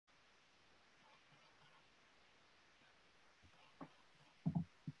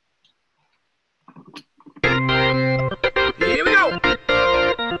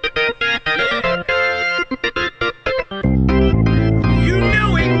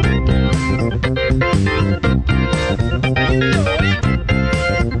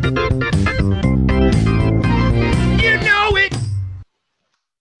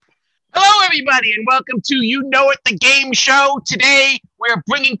everybody, and welcome to You Know It, the game show. Today, we're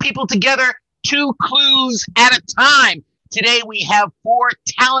bringing people together 2 clues at a time. Today, we have 4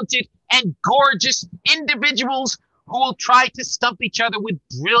 talented and gorgeous individuals who will try to stump each other with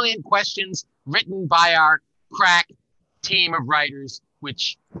brilliant questions written by our crack team of writers,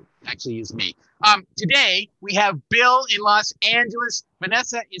 which actually is me. Today, we have Bill in Los Angeles,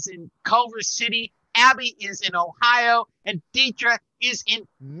 Vanessa is in Culver City, Abbie is in Ohio, and Detra is in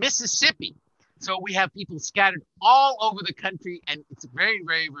Mississippi. So we have people scattered all over the country, and it's very,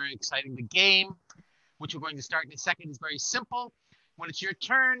 very, very exciting. The game, which we're going to start in a second, is very simple. When it's your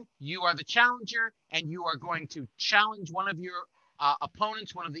turn, you are the challenger, and you are going to challenge one of your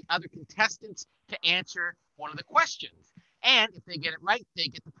opponents, one of the other contestants, to answer one of the questions. And if they get it right, they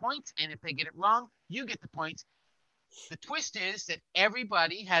get the points. And if they get it wrong, you get the points. The twist is that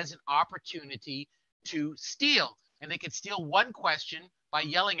everybody has an opportunity to steal. And they can steal one question by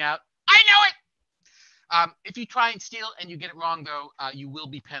yelling out, "I know it!" If you try and steal and you get it wrong, though, you will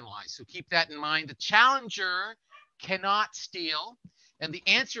be penalized. So keep that in mind. The challenger cannot steal. And the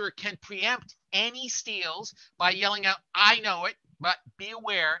answerer can preempt any steals by yelling out, "I know it." But be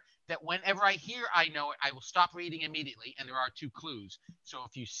aware that whenever I hear "I know it," I will stop reading immediately, and there are 2 clues. So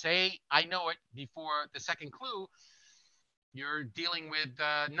if you say "I know it" before the second clue, you're dealing with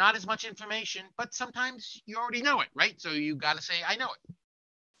not as much information, but sometimes you already know it, right? So you got to say "I know it."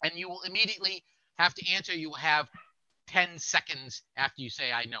 And you will immediately have to answer. You will have 10 seconds after you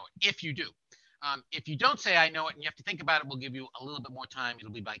say "I know it," if you do. If you don't say "I know it" and you have to think about it, we'll give you a little bit more time.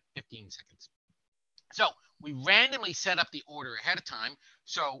 It'll be like 15 seconds. So we randomly set up the order ahead of time.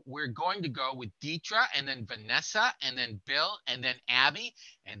 So we're going to go with Detra, and then Vanessa, and then Bill, and then Abbie,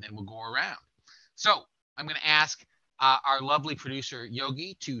 and then we'll go around. So I'm going to ask our lovely producer,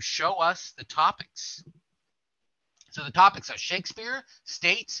 Yogi, to show us the topics. So the topics are Shakespeare,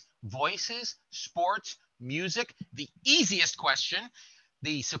 states, voices, sports, music, the easiest question,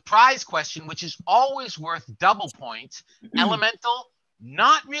 the surprise question, which is always worth double points, elemental,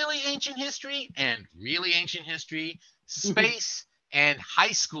 not really ancient history, and really ancient history, space, and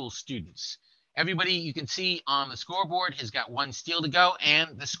high school students. Everybody you can see on the scoreboard has got 1 steal to go,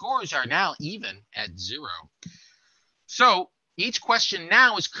 and the scores are now even at 0. So each question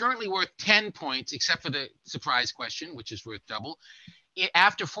now is currently worth 10 points, except for the surprise question, which is worth double.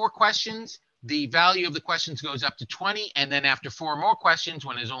 After 4 questions, the value of the questions goes up to 20, and then after 4 more questions,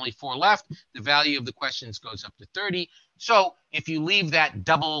 when there's only 4 left, the value of the questions goes up to 30. So if you leave that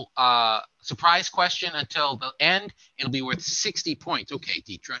double surprise question until the end, it'll be worth 60 points. Okay,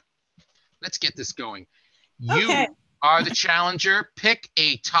 Detra, let's get this going. You are the challenger. Pick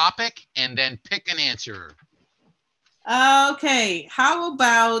a topic and then pick an answerer. Okay, how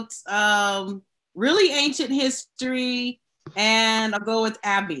about really ancient history, and I'll go with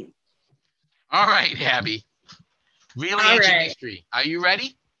Abbie. All right, Abbie. Really ancient history. Are you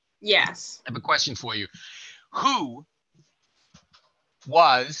ready? Yes. I have a question for you. Who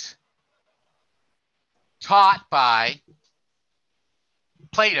was taught by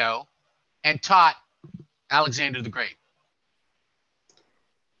Plato and taught Alexander the Great?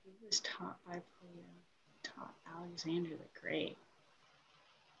 Who was taught by Plato? Taught Alexander the Great.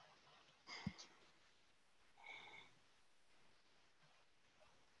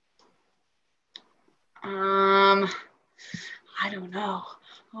 I don't know.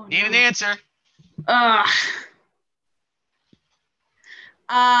 Oh, Need an answer.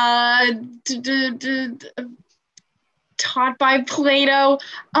 Taught by Plato.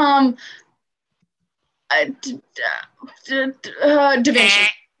 Da Vinci.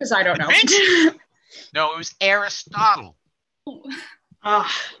 Because I don't know. No, it was Aristotle. All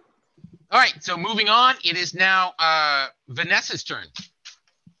right, so moving on, it is now Vanessa's turn.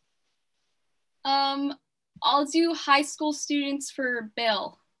 I'll do high school students for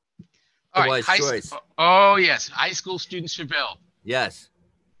Bill. All right, choice. Oh, yes, high school students for Bill. Yes.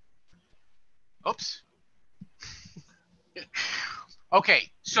 Oops.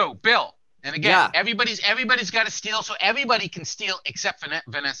 Okay, so Bill, and again, everybody's got to steal, so everybody can steal except for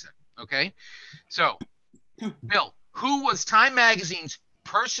Vanessa. Okay, so Bill, who was Time Magazine's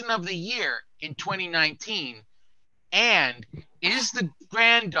Person of the Year in 2019, and is the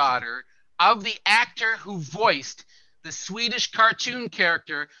granddaughter of the actor who voiced the Swedish cartoon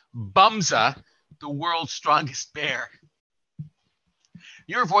character Bumza, the world's strongest bear?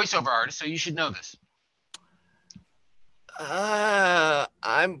 You're a voiceover artist, so you should know this.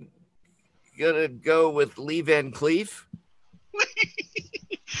 I'm gonna go with Lee Van Cleef.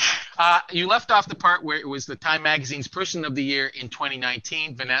 You left off the part where it was the Time Magazine's Person of the Year in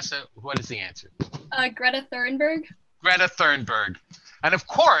 2019. Vanessa, what is the answer? Greta Thunberg. Greta Thunberg. And of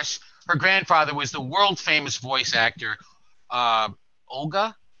course, Her grandfather was the world famous voice actor, Olaf.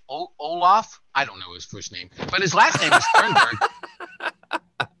 I don't know his first name, but his last name is Sternberg.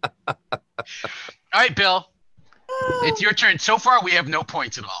 All right, Bill, it's your turn. So far, we have no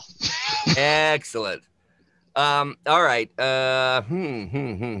points at all. Excellent. All right.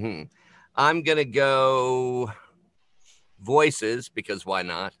 I'm gonna go voices because why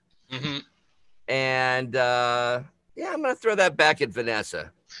not? Mm-hmm. And I'm gonna throw that back at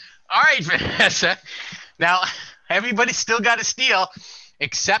Vanessa. All right, Vanessa. Now, everybody's still got to steal,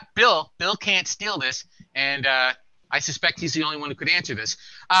 except Bill. Bill can't steal this, and I suspect he's the only one who could answer this.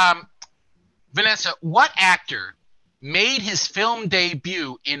 Vanessa, what actor made his film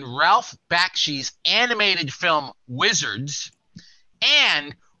debut in Ralph Bakshi's animated film Wizards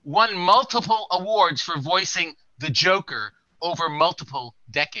and won multiple awards for voicing the Joker over multiple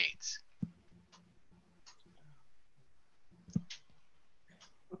decades?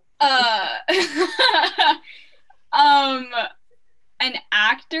 An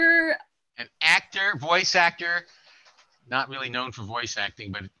actor. An actor, voice actor, not really known for voice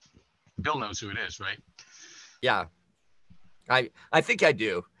acting, but Bill knows who it is, right? Yeah, I think I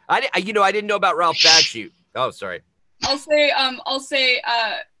do. I didn't know about Ralph Bakshi. Oh, sorry. I'll say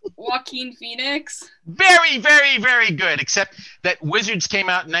Joaquin Phoenix. Very, very, very good, except that Wizards came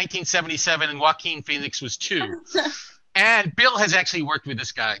out in 1977 and Joaquin Phoenix was 2. And Bill has actually worked with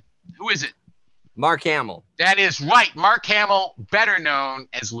this guy. Who is it? Mark Hamill. That is right. Mark Hamill, better known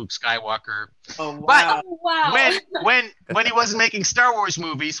as Luke Skywalker. Oh, wow. Oh, wow. When he wasn't making Star Wars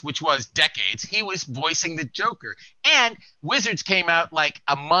movies, which was decades, he was voicing the Joker. And Wizards came out like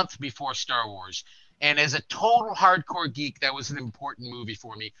a month before Star Wars. And as a total hardcore geek, that was an important movie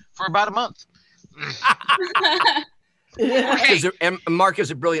for me for about a month. Okay. And Mark is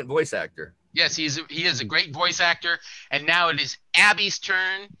a brilliant voice actor. Yes, he is a great voice actor. And now it is Abbie's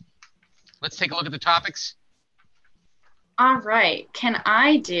turn. Let's take a look at the topics. All right. Can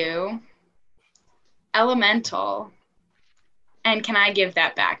I do elemental? And can I give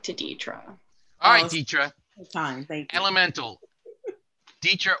that back to Detra? All right, Detra. Time. Thank you. Elemental.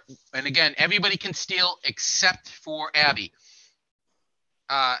 Detra, and again, everybody can steal except for Abbie.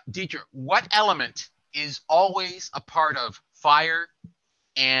 Detra, what element is always a part of fire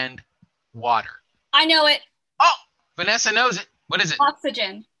and water? I know it. Oh, Vanessa knows it. What is it?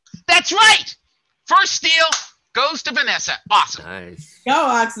 Oxygen. That's right. First steal goes to Vanessa. Awesome. Nice.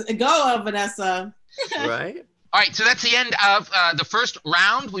 Go, Vanessa. Right. All right, so that's the end of the first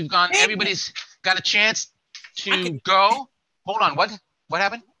round. We've gone. Everybody's got a chance to go. Hold on. What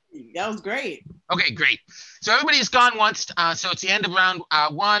happened? That was great. Okay, great. So everybody's gone once. So it's the end of round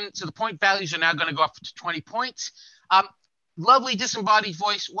 1. So the point values are now going to go up to 20 points. Lovely disembodied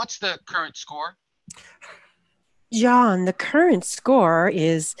voice. What's the current score? John, the current score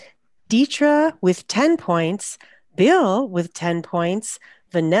is Detra with 10 points, Bill with 10 points,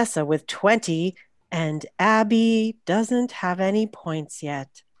 Vanessa with 20, and Abbie doesn't have any points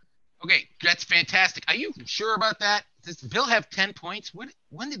yet. Okay, that's fantastic. Are you sure about that? Does Bill have 10 points?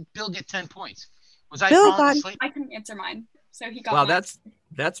 When did Bill get 10 points? Was I falling asleep? I couldn't answer mine, so he got. Well, mine.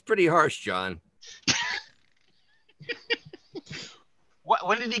 that's pretty harsh, John.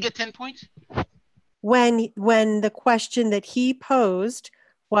 When did he get 10 points? When the question that he posed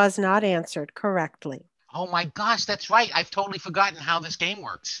was not answered correctly. Oh my gosh, that's right. I've totally forgotten how this game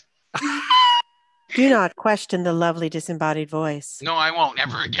works. Do not question the lovely disembodied voice. No, I won't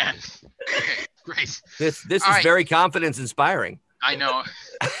ever again. Okay, great. This is very confidence inspiring. I know.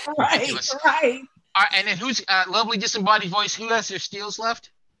 Right. All right, and then who's lovely disembodied voice? Who has their steals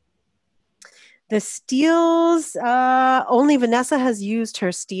left? The steals, only Vanessa has used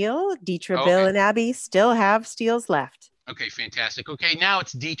her steal. Detra, Okay. Bill, and Abbie still have steals left. Okay, fantastic. Okay, now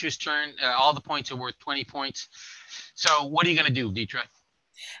it's Detra's turn. All the points are worth 20 points. So what are you going to do, Detra?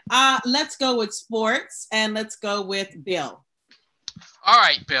 Let's go with sports, and let's go with Bill. All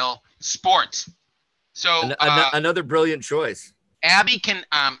right, Bill. Sports. So Another brilliant choice. Abbie can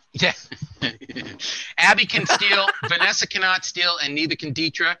Abbie can steal. Vanessa cannot steal, and neither can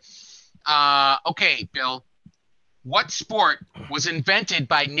Detra. Okay, Bill. What sport was invented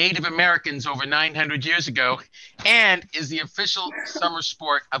by Native Americans over 900 years ago and is the official summer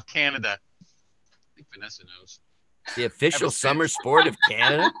sport of Canada? I think Vanessa knows. The official summer sport of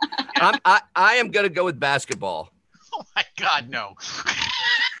Canada? I am going to go with basketball. Oh my God, no.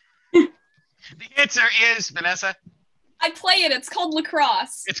 The answer is, Vanessa? I play it. It's called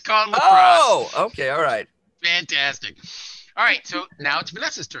lacrosse. It's called lacrosse. Oh, okay. All right. Fantastic. All right, so now it's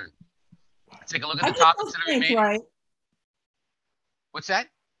Vanessa's turn. Let's take a look at I the get topics those that are points, remaining. right? What's that?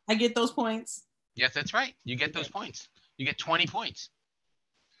 I get those points. Yes, that's right. You get those points. You get 20 points.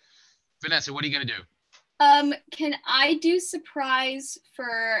 Vanessa, what are you gonna do? Can I do surprise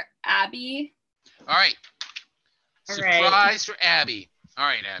for Abbie? All right. All Surprise right. for Abbie. All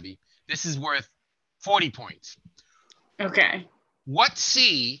right, Abbie. This is worth 40 points. Okay. What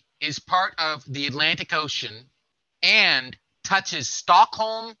sea is part of the Atlantic Ocean and touches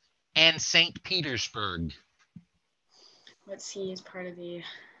Stockholm and St. Petersburg? What sea is part of the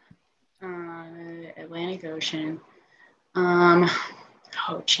Atlantic Ocean?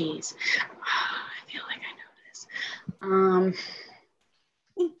 Oh, geez. I feel like I know this.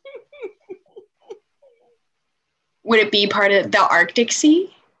 Would it be part of the Arctic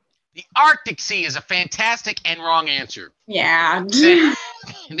Sea? The Arctic Sea is a fantastic and wrong answer. Yeah.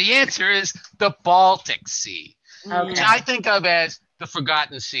 The answer is the Baltic Sea, which Okay. I think of as the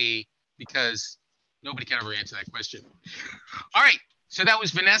forgotten sea because nobody can ever answer that question. All right, so that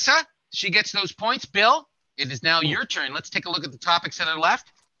was Vanessa. She gets those points. Bill, it is now your turn. Let's take a look at the topics that are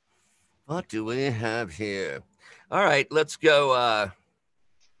left. What do we have here? All right, let's go.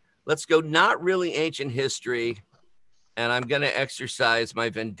 Let's go. Not really ancient history, and I'm going to exercise my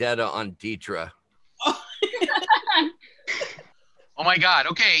vendetta on Detra. Oh my God.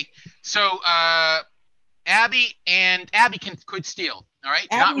 Okay, so Abbie could steal. All right,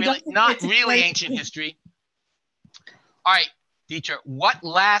 Abbie not doesn't really get to ancient history. All right, Detra, what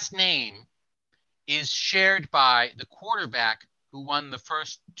last name is shared by the quarterback who won the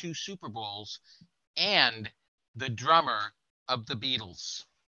first 2 Super Bowls and the drummer of the Beatles?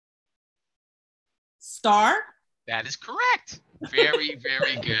 Star? That is correct. Very,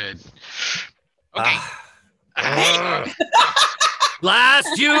 very good. Okay.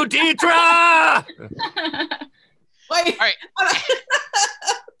 Blast you, Detra! Wait. All right.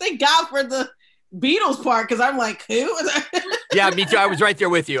 Thank God for the Beatles part, because I'm like, who? Yeah, me too. I was right there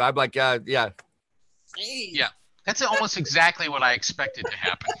with you. I'm like, yeah. Yeah, that's almost exactly what I expected to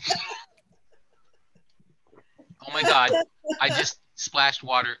happen. Oh my God, I just splashed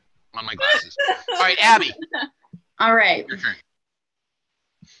water on my glasses. All right, Abbie, All right. your turn.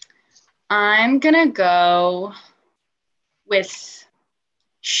 I'm gonna go with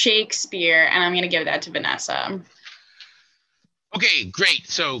Shakespeare, and I'm gonna give that to Vanessa. Okay, great.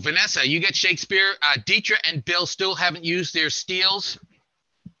 So Vanessa, you get Shakespeare. Detra and Bill still haven't used their steals.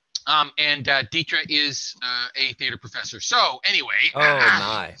 And Detra is a theater professor. So anyway. Oh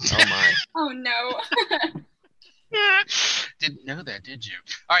my. Oh no. Didn't know that, did you?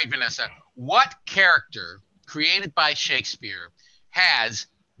 All right, Vanessa. What character created by Shakespeare has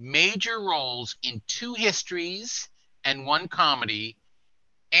major roles in 2 histories and 1 comedy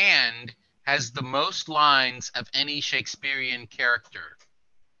and has the most lines of any Shakespearean character?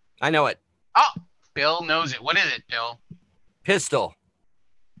 I know it. Oh, Bill knows it. What is it, Bill? Pistol.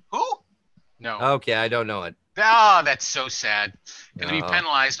 Who? No. Okay, I don't know it. Oh, that's so sad. Gonna be Oh.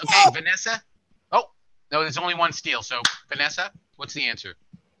 penalized. Okay, Vanessa. Oh, no, there's only 1 steal. So, Vanessa, what's the answer?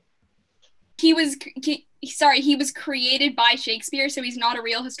 He was created by Shakespeare, so he's not a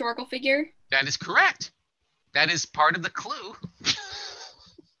real historical figure. That is correct. That is part of the clue.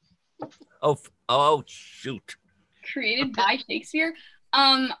 Oh, shoot. Created by Shakespeare.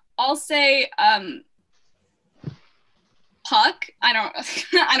 I'll say Puck. I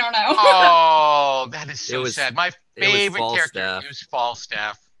don't know. Oh, that is so was- sad. My favorite character. Falstaff. It was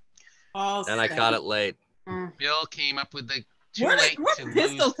Falstaff. And I caught it late. Bill came up with the too Where late did to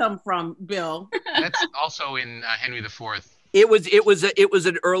pistol lose. come from, Bill? That's also in Henry IV. It was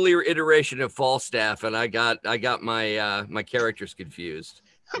an earlier iteration of Falstaff, and I got my my characters confused.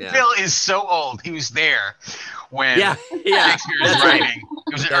 Yeah. Bill is so old. He was there when Yeah. Shakespeare was That's right. writing.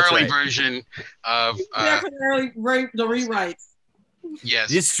 It was an That's early right. version of Definitely the rewrites. yes.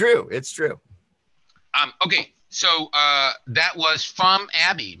 It's true. It's true. Okay, so that was from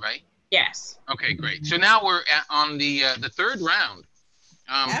Abbie, right? Yes. Okay, great. So now we're on the 3rd round.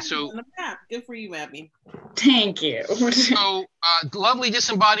 Abbie So on the map. Good for you, Abbie. Thank you. lovely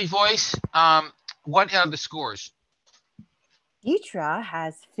disembodied voice. What are the scores? Detra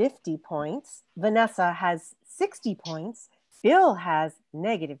has 50 points. Vanessa has 60 points. Bill has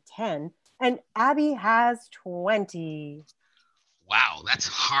 -10. And Abbie has 20. Wow, that's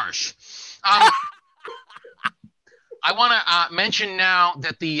harsh. I want to mention now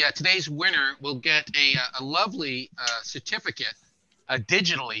that the today's winner will get a lovely certificate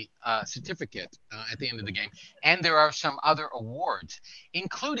digitally certificate at the end of the game. And there are some other awards,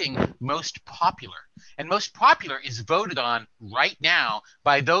 including Most Popular. And Most Popular is voted on right now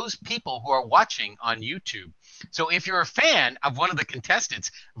by those people who are watching on YouTube. So if you're a fan of one of the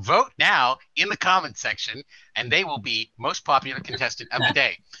contestants, vote now in the comment section, and they will be Most Popular Contestant of the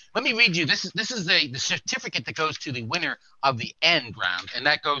Day. Let me read you. This is the certificate that goes to the winner of the end round, and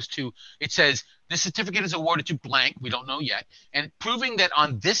that goes to, it says, this certificate is awarded to blank, we don't know yet, and proving that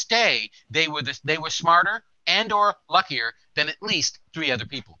on this day they were smarter and or luckier than at least 3 other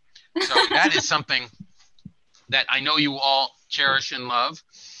people. So that is something that I know you all cherish and love.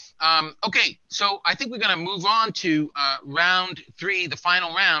 Okay, so I think we're going to move on to round 3, the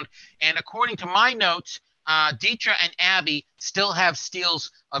final round. And according to my notes, Detra and Abbie still have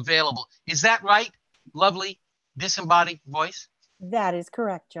steals available. Is that right? Lovely, disembodied voice? That is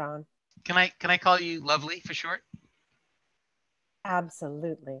correct, John. Can I call you Lovely for short?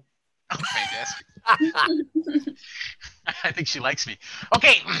 Absolutely. Oh, fantastic. I think she likes me.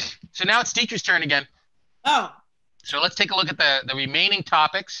 Okay, so now it's Detra's turn again. Oh. So let's take a look at the remaining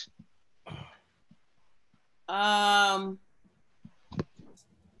topics. Let's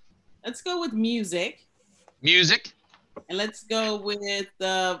go with music. Music. And let's go with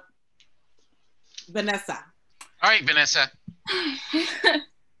Vanessa. All right, Vanessa.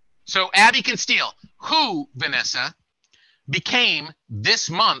 So Abbie can steal. Who, Vanessa, became this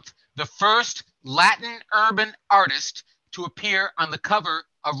month the first Latin urban artist to appear on the cover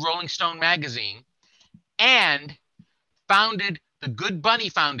of Rolling Stone magazine and founded the Good Bunny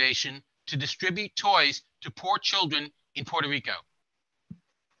Foundation to distribute toys to poor children in Puerto Rico?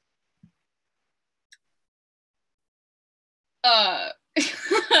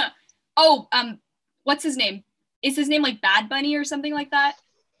 What's his name? Is his name like Bad Bunny or something like that?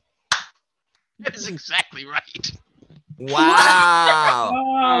 That is exactly right. Wow.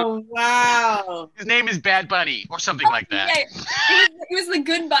 Oh, wow. His name is Bad Bunny or something like that. Yeah, it was the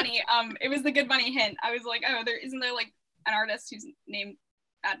Good Bunny. It was the Good Bunny hint. I was like, oh, isn't there like an artist who's named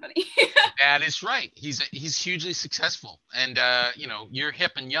Bad Bunny? That is right. He's hugely successful, and you know, you're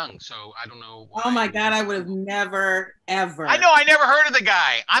hip and young, so I don't know why. Oh my God, I would have never ever. I know, I never heard of the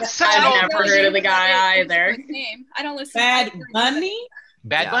guy. I'm such an I've old never person. heard of the guy either. Name. I don't listen. Bad Bunny?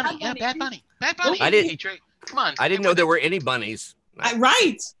 Bad Yeah. Bunny, yeah, Bad Bunny. Bad Bunny. I didn't- Detroit. Come on. I didn't know there were any bunnies.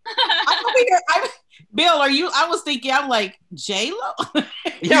 Right. I'm over here. Bill, are you? I was thinking, I'm like, J-Lo?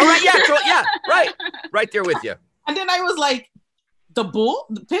 Yeah, right. Yeah, right. Right there with you. And then I was like, the bull?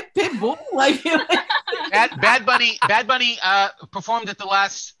 The pit bull? Like, Bad Bunny performed at the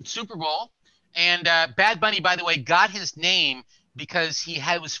last Super Bowl, and Bad Bunny, by the way, got his name because he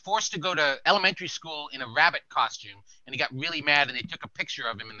was forced to go to elementary school in a rabbit costume, and he got really mad, and they took a picture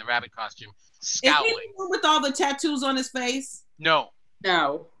of him in the rabbit costume, is he scowling. the one with all the tattoos on his face? No,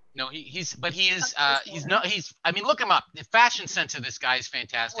 he's I mean, look him up. The fashion sense of this guy is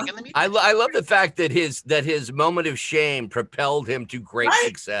fantastic. And I love the fact that his moment of shame propelled him to great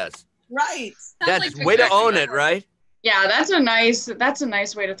success. Right. That's way to own it, right? Yeah, that's a nice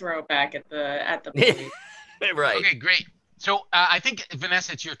way to throw it back at the point. Right. Okay, great. So I think,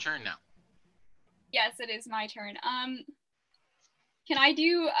 Vanessa, it's your turn now. Yes, it is my turn. Can I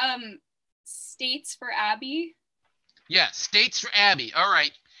do states for Abbie? Yeah, states for Abbie. All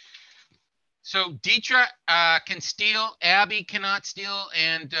right. So Detra can steal, Abbie cannot steal,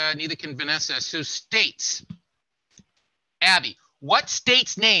 and neither can Vanessa. So states. Abbie, what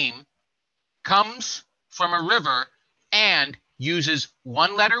state's name comes from a river and uses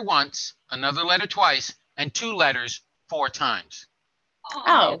one letter once, another letter twice, and 2 letters 4 times?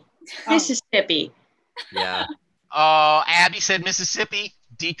 Oh, Mississippi. Yeah. Oh, Abbie said Mississippi.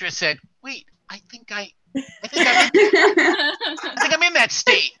 Detra said, wait, I think I'm in that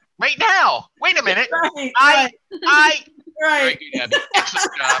state right now. Wait a minute. Right. Very good, Abbie.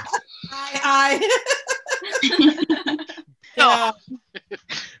 Excellent job. Yeah.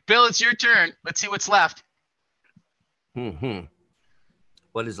 Bill, it's your turn. Let's see what's left.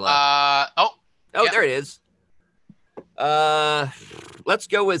 What is left? Yeah. There it is. Let's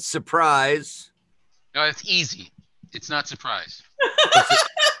go with surprise. No, it's easy. It's not surprise.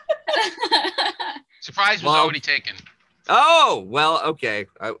 Surprise was already taken. Oh, well, okay.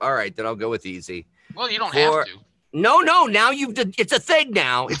 All right, then I'll go with easy. Well, you don't have to. No. Now it's a thing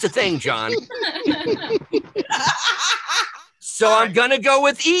now. It's a thing, John. So I'm going to go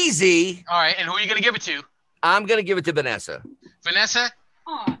with easy. All right, and who are you going to give it to? I'm going to give it to Vanessa. Vanessa?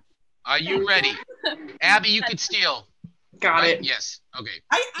 Aw. Are you ready? Abbie, you could steal. Got it. Yes. Okay.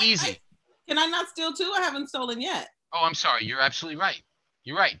 Easy. Can I not steal too? I haven't stolen yet. Oh, I'm sorry. You're absolutely right.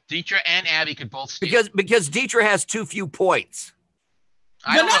 You're right. Detra and Abbie could both steal. Because Detra has too few points.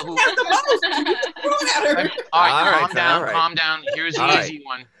 I don't know who. Vanessa has the most. You threw it at her. All right, All right, calm down, all right. calm down. Here's All an right. easy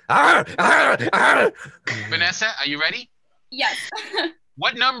one. Vanessa. Vanessa, are you ready? Yes.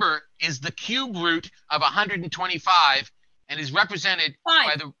 What number is the cube root of 125 and is represented by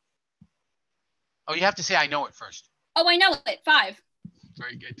 5. the... Oh, you have to say I know it first. Oh, I know it. 5.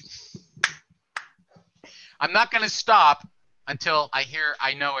 Very good. I'm not going to stop until I hear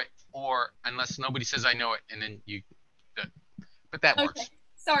I know it, or unless nobody says I know it, and then you... But that works. Okay.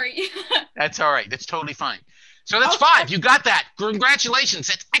 Sorry. That's all right. That's totally fine. So that's Okay. 5. You got that. Congratulations.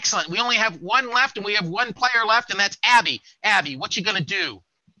 That's excellent. We only have one left, and we have one player left, and that's Abbie. Abbie, what you going to do?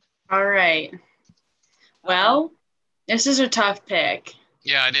 All right. Well, this is a tough pick,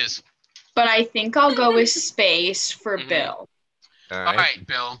 Yeah, it is. but I think I'll go with space for Mhm. Bill. All All right. right,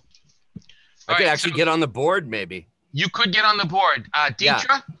 Bill. I could actually get on the board, maybe. You could get on the board. Yeah.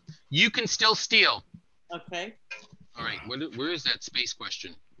 Detra, you can still steal. Okay. All right, where is that space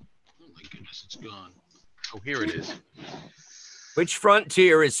question? Oh my goodness, it's gone. Oh, here it is. Which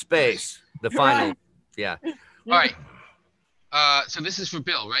frontier is space? The final. Right. Yeah. All right. So this is for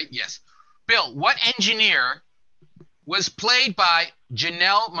Bill, right? Yes. Bill, what engineer was played by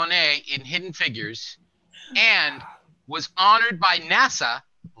Janelle Monáe in Hidden Figures and was honored by NASA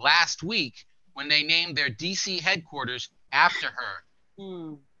last week when they named their DC headquarters after her?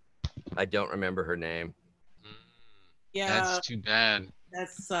 Hmm. I don't remember her name. Yeah, That's too bad. that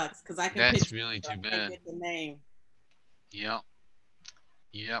sucks because I can. That's picture really it, but too I can't bad. get the name. Yep.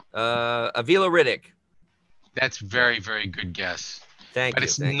 Yep. Avila Riddick. That's very, very good guess. Thank But you.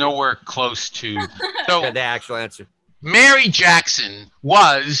 it's thank you. nowhere close to. So Yeah, the actual answer. Mary Jackson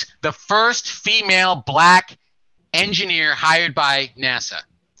was the first female black engineer hired by NASA.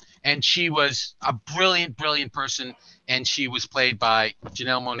 And she was a brilliant, brilliant person. And she was played by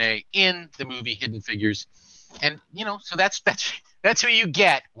Janelle Monáe in the movie Hidden Figures. And, you know, so that's who you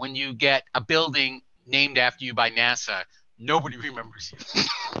get when you get a building named after you by NASA. Nobody remembers you.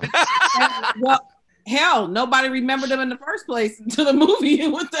 Well, hell, nobody remembered them in the first place until the movie.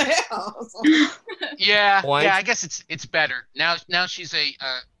 What the hell? So- Yeah, Point. yeah. I guess it's better now. Now she's a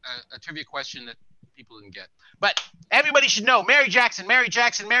trivia question that people didn't get. But everybody should know Mary Jackson, Mary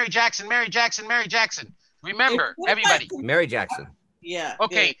Jackson, Mary Jackson, Mary Jackson, Mary Jackson. Remember, everybody. Mary Jackson. Yeah.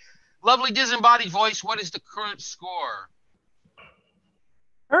 Okay, lovely disembodied voice. What is the current score?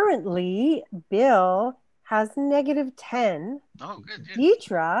 Currently, Bill has -10. Oh, good. good.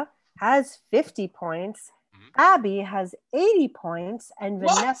 Detra has 50 points. Mhm. Abbie has 80 points. And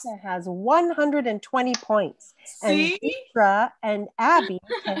What? Vanessa has 120 points. See? And Detra and Abbie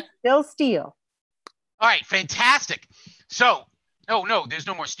can still steal. All right, fantastic. So, oh no, there's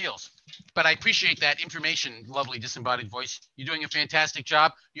no more steals. But I appreciate that information, lovely disembodied voice. You're doing a fantastic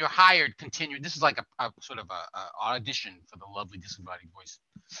job. You're hired. Continue. This is like a sort of a audition for the lovely disembodied voice.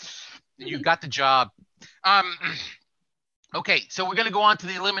 You got the job. Okay, so we're going to go on to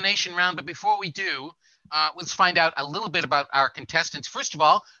the elimination round. But before we do, let's find out a little bit about our contestants. First of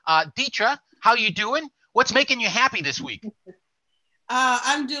all, Detra, how you doing? What's making you happy this week?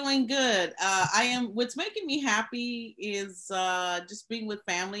 I'm doing good. What's making me happy is just being with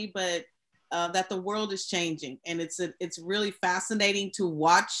family, but that the world is changing, and it's really fascinating to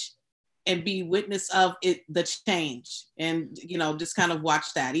watch and be witness of it, the change, and just kind of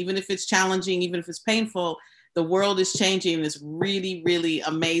watch that. Even if it's challenging, even if it's painful, the world is changing, and it's really, really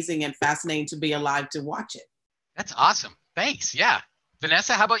amazing and fascinating to be alive to watch it. That's awesome. Thanks. Yeah.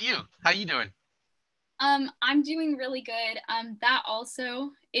 Vanessa, how about you? How you doing? I'm doing really good. That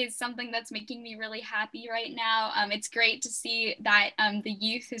also is something that's making me really happy right now. It's great to see that the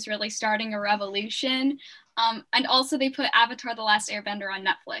youth is really starting a revolution. And also they put Avatar: The Last Airbender on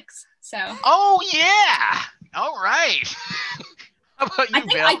Netflix. So Oh yeah. All right. How about you,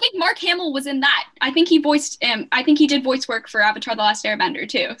 Bill? I think Mark Hamill was in that. I think he did voice work for Avatar: The Last Airbender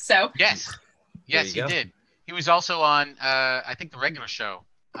too. So Yes. Yes, you he go. did. He was also on I think the regular show.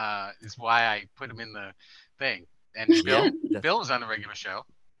 Is why I put him in the thing. And Bill was on the regular show.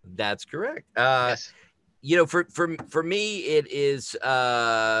 That's correct. Yes. For me, it is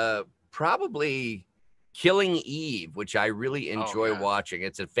probably Killing Eve, which I really enjoy yeah. watching.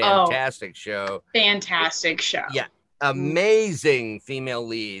 It's a fantastic show. Fantastic show. Yeah. Amazing female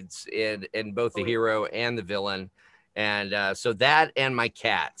leads in both the hero and the villain. And so that and my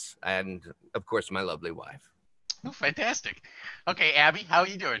cats, and of course my lovely wife. Oh, fantastic. Okay, Abbie, how are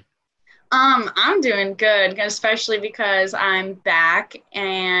you doing? I'm doing good, especially because I'm back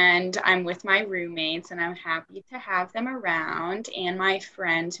and I'm with my roommates, and I'm happy to have them around, and my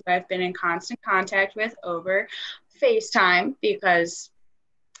friends who I've been in constant contact with over FaceTime, because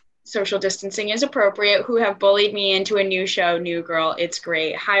social distancing is appropriate, who have bullied me into a new show, New Girl. It's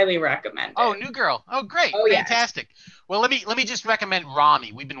great. Highly recommend it. Oh, New Girl. Oh, great. Oh, yes. Fantastic. Well, let me just recommend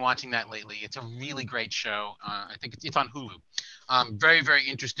Rami. We've been watching that lately. It's a really great show. I think it's on Hulu. Very, very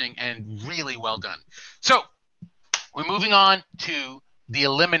interesting and really well done. So we're moving on to the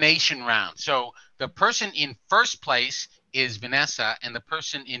elimination round. So the person in first place is Vanessa, and the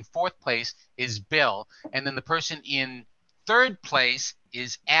person in fourth place is Bill, and then the person in third place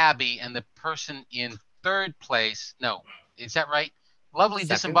is Abbie, and the person in third place, no, is that right? Lovely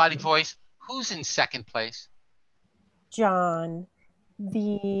Second. disembodied voice. Who's in second place? John.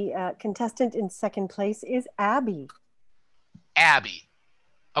 The contestant in second place is Abbie. Abbie.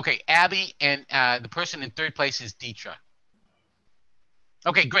 Okay, Abbie, and the person in third place is Detra.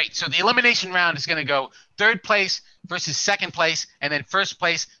 Okay, great. So the elimination round is going to go third place versus second place, and then first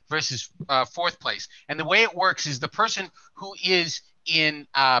place versus fourth place. And the way it works is the person who is in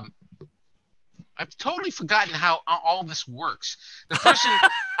I've totally forgotten how all this works. The person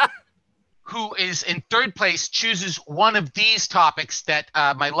who is in third place chooses one of these topics that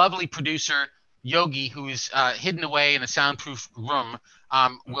my lovely producer, Yogi, who is hidden away in a soundproof room,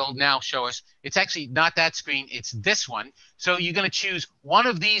 will now show us. It's actually not that screen, it's this one. So you're going to choose one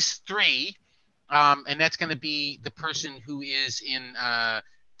of these three, and that's going to be the person who is in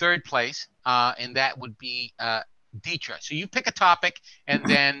third place, and that would be Detra. So you pick a topic, and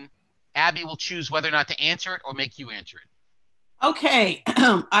then Abbie will choose whether or not to answer it or make you answer it. Okay.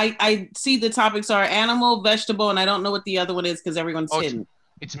 I see the topics are animal, vegetable, and I don't know what the other one is because everyone's hidden.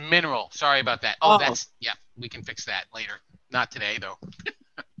 It's mineral. Sorry about that. Oh, that's, yeah, we can fix that later. Not today, though.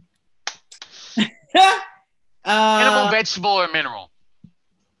 Animal, vegetable, or mineral?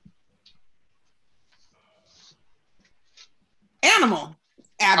 Animal.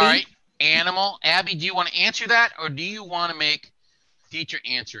 Abbie. All right, animal. Abbie, do you want to answer that, or do you want to make Detra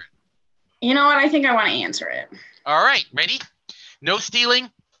answer it? You know what? I think I want to answer it. All right, ready? No stealing.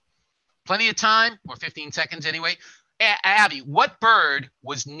 Plenty of time, or 15 seconds anyway. Abbie, what bird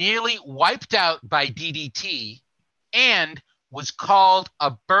was nearly wiped out by DDT and was called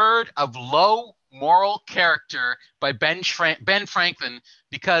a bird of low moral character by Ben Franklin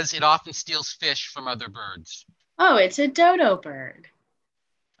because it often steals fish from other birds? Oh, it's a dodo bird.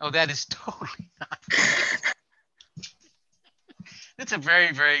 Oh, that is totally not right. That's a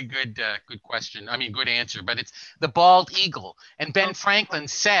very, very good question. I mean, good answer, but it's the bald eagle. And Ben Franklin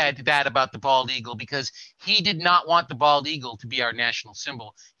said that about the bald eagle because he did not want the bald eagle to be our national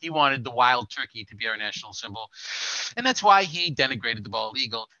symbol. He wanted the wild turkey to be our national symbol. And that's why he denigrated the bald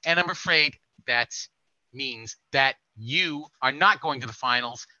eagle. And I'm afraid that means that you are not going to the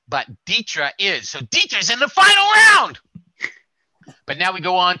finals, but Detra is. So Detra's in the final round. But now we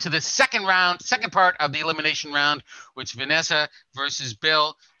go on to the second part of the elimination round, which Vanessa versus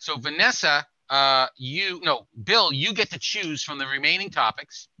Bill. So Vanessa, Bill, you get to choose from the remaining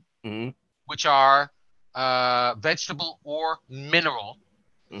topics, which are vegetable or mineral.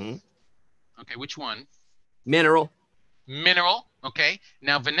 Okay, which one? Mineral. Mineral. Okay.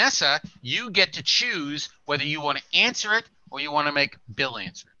 Now, Vanessa, you get to choose whether you want to answer it or you want to make Bill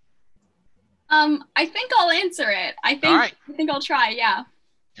answer it. I think I'll answer it. I think I'll try, yeah.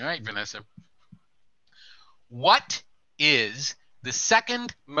 All right, Vanessa. What is the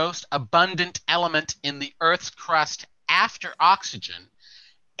second most abundant element in the Earth's crust after oxygen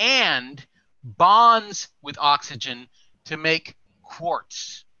and bonds with oxygen to make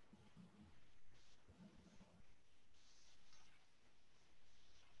quartz?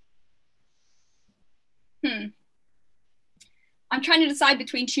 I'm trying to decide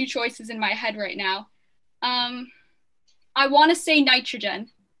between two choices in my head right now. I want to say nitrogen.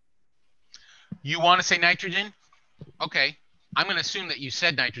 You want to say nitrogen? Okay. I'm going to assume that you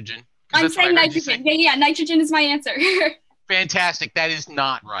said nitrogen. I'm saying nitrogen. Yeah, nitrogen is my answer. Fantastic. That is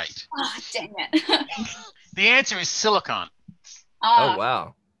not right. Oh, dang it. The answer is silicon. Oh,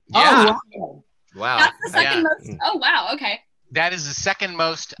 wow. Yeah. Oh, Wow. That's the second most. Oh, wow. Okay. That is the second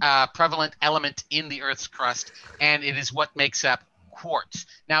most prevalent element in the Earth's crust, and it is what makes up quartz.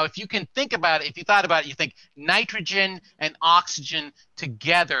 Now, if you can think about it, if you thought about it, you think nitrogen and oxygen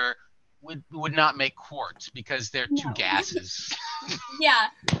together would not make quartz because they're two gases. Yeah.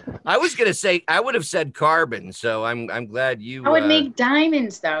 I was gonna say I would have said carbon, so I'm glad you. I would make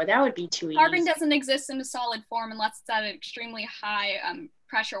diamonds though. That would be too easy. Carbon doesn't exist in a solid form unless it's at an extremely high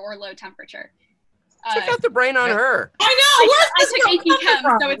pressure or low temperature. Check out the brain on her. I know. I took AP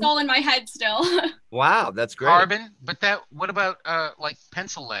Chem, so it's all in my head still. Wow, that's great. Carbon, but what about like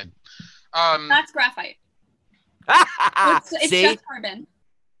pencil lead? That's graphite. It's See? just carbon.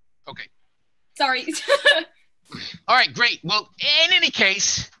 Okay. Sorry. All right, great. Well, in any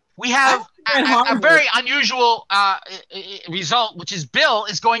case, we have went a Harvard. very unusual result, which is Bill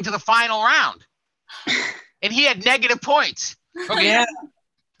is going to the final round. And he had negative points. Okay. Yeah.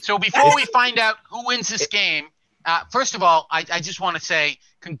 So before we find out who wins this game, first of all, I just want to say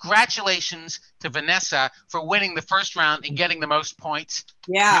congratulations to Vanessa for winning the first round and getting the most points.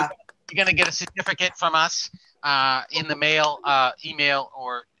 Yeah. You're going to get a certificate from us in the mail, email,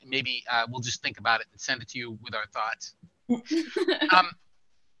 or maybe we'll just think about it and send it to you with our thoughts.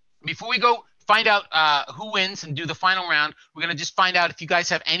 Before we go find out who wins and do the final round, we're going to just find out if you guys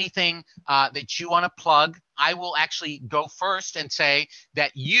have anything that you want to plug. I will actually go first and say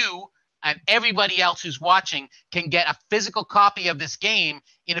that you and everybody else who's watching can get a physical copy of this game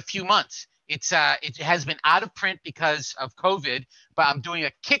in a few months. It has been out of print because of COVID, but I'm doing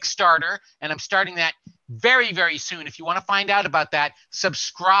a Kickstarter and I'm starting that very, very soon. If you want to find out about that,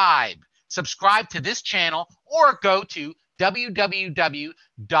 subscribe to this channel or go to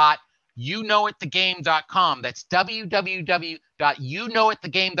www.youknowitthegame.com. That's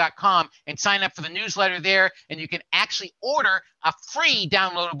www.youknowitthegame.com and sign up for the newsletter there. And you can actually order a free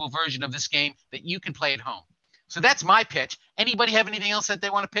downloadable version of this game that you can play at home. So that's my pitch. Anybody have anything else that they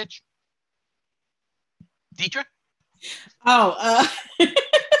want to pitch? Detra?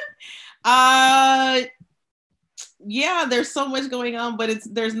 Yeah, there's so much going on, but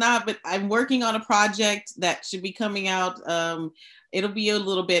but I'm working on a project that should be coming out. It'll be a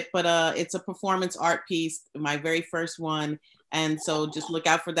little bit, but it's a performance art piece, my very first one. And so just look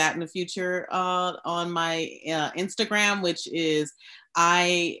out for that in the future on my Instagram, which is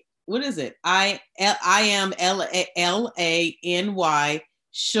I am LANY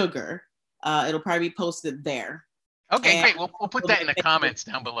sugar. It'll probably be posted there. Okay, great. We'll put that in the comments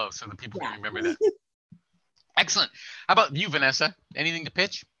down below so that people can remember that. Excellent. How about you, Vanessa? Anything to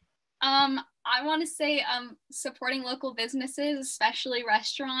pitch? I want to say supporting local businesses, especially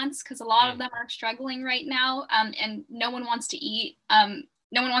restaurants, because a lot of them are struggling right now, and no one wants to eat.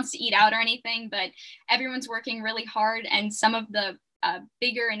 No one wants to eat out or anything, but everyone's working really hard, and some of the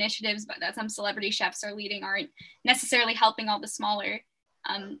bigger initiatives that some celebrity chefs are leading aren't necessarily helping all the smaller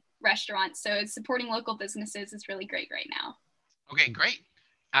restaurants. So supporting local businesses is really great right now. Okay, great.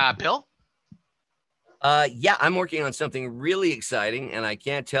 Bill? Yeah, I'm working on something really exciting, and I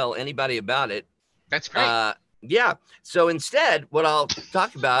can't tell anybody about it. That's great. Yeah. So instead, what I'll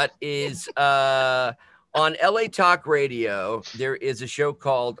talk about is on LA Talk Radio, there is a show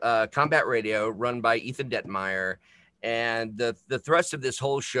called Combat Radio run by Ethan Detmeyer. And the thrust of this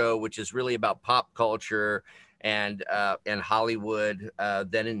whole show, which is really about pop culture and Hollywood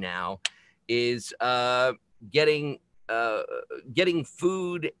then and now, is getting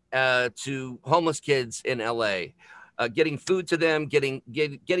food to homeless kids in LA, getting food to them, getting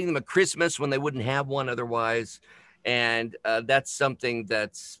them a Christmas when they wouldn't have one otherwise. And that's something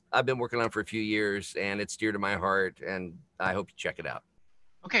I've been working on for a few years, and it's dear to my heart, and I hope you check it out.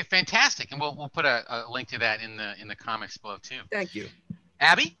 Okay, fantastic. And we'll put a link to that in the comics below too. Thank you.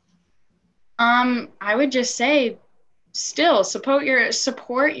 Abbie? I would just say still support your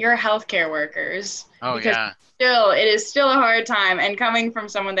healthcare workers. Oh, yeah. It is still a hard time, and coming from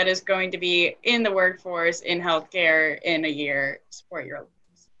someone that is going to be in the workforce in healthcare in a year, support your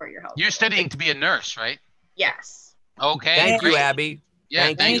health. You're studying to be a nurse, right? Yes. Okay. Thank great. you, Abbie.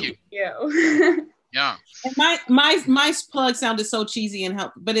 Yeah, thank you. You. Yeah. And my plug sounded so cheesy and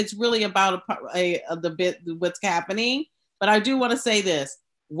help, but it's really about what's happening. But I do want to say this: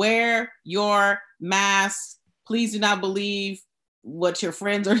 wear your mask. Please do not believe what your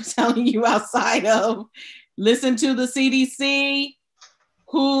friends are telling you outside of. Listen to the CDC.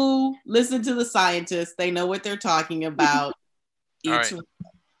 Listen to the scientists. They know what they're talking about. All right.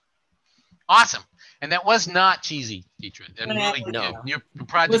 Awesome. And that was not cheesy, Detra. Your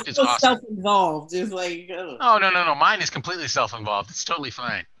project is awesome. Self-involved. It's like, oh no. Mine is completely self-involved. It's totally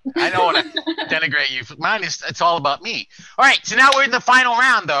fine. I don't want to denigrate you. Mine it's all about me. All right. So now we're in the final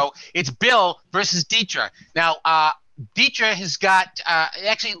round, though. It's Bill versus Detra. Now, Detra has got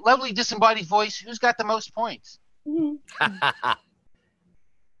actually lovely disembodied voice. Who's got the most points?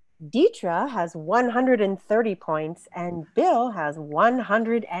 Detra has 130 points and Bill has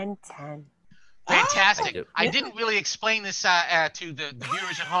 110. Fantastic. Oh, I didn't really explain this to the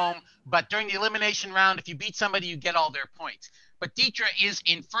viewers at home, but during the elimination round, if you beat somebody, you get all their points. But Detra is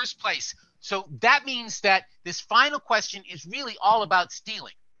in first place. So that means that this final question is really all about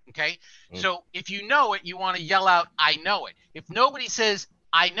stealing. Okay. So if you know it, you want to yell out, I know it. If nobody says,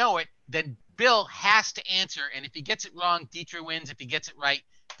 I know it, then Bill has to answer. And if he gets it wrong, Detra wins. If he gets it right,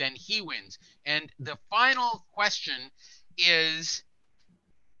 then he wins. And the final question is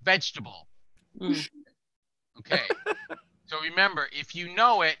vegetable. Okay. So remember, if you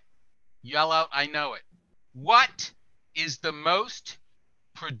know it, yell out, I know it. What is the most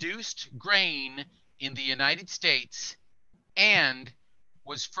produced grain in the United States and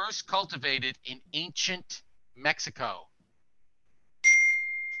was first cultivated in ancient Mexico?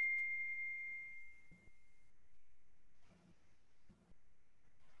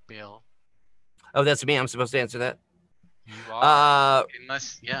 Bill. Oh, that's me. I'm supposed to answer that. You are.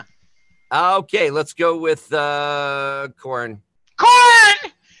 Unless, yeah. Okay, let's go with corn. Corn!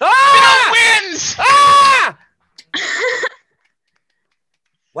 Ah! Bill wins! Ah!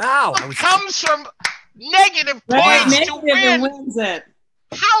 Wow. It comes from negative points to Negative and win. wins it.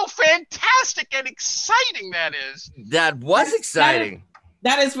 How fantastic and exciting that is. That was exciting.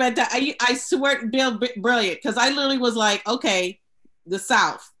 That is fantastic. I swear, Bill, brilliant. Because I literally was like, okay, the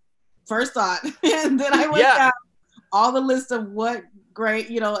South, first thought. And then I went down all the list of what great,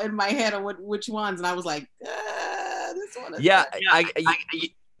 in my head or which ones. And I was like, this one is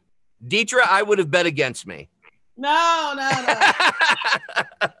Detra, I would have bet against me. No.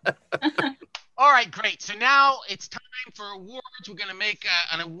 All right, great. So now it's time for awards. We're going to make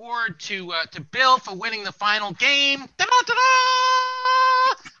an award to Bill for winning the final game.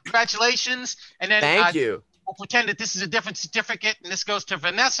 Ta-da-ta-da! Congratulations. And then Thank you. We'll pretend that this is a different certificate, and this goes to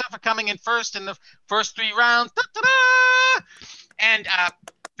Vanessa for coming in first in the first 3 rounds. Ta-da-da! And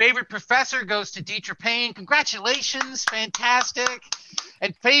favorite professor goes to Detra Payne. Congratulations. Fantastic.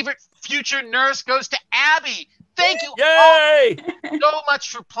 And favorite future nurse goes to Abbie. Thank you all so much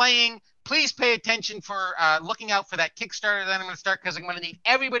for playing. Please pay attention for looking out for that Kickstarter that I'm going to start, because I'm going to need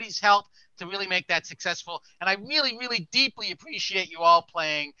everybody's help to really make that successful. And I really, really deeply appreciate you all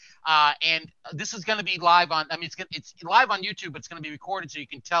playing. And this is going to be live on, it's live on YouTube, but it's going to be recorded so you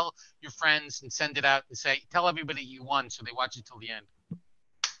can tell your friends and send it out and tell everybody you won so they watch it till the end.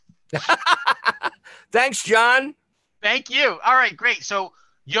 Thanks, John. Thank you. All right, great. So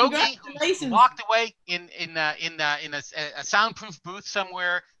Yogi, who walked away in a soundproof booth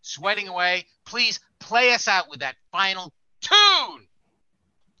somewhere, sweating away, please play us out with that final tune.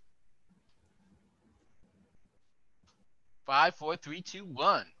 5, 4, 3, 2,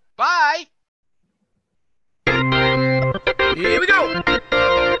 1. Bye.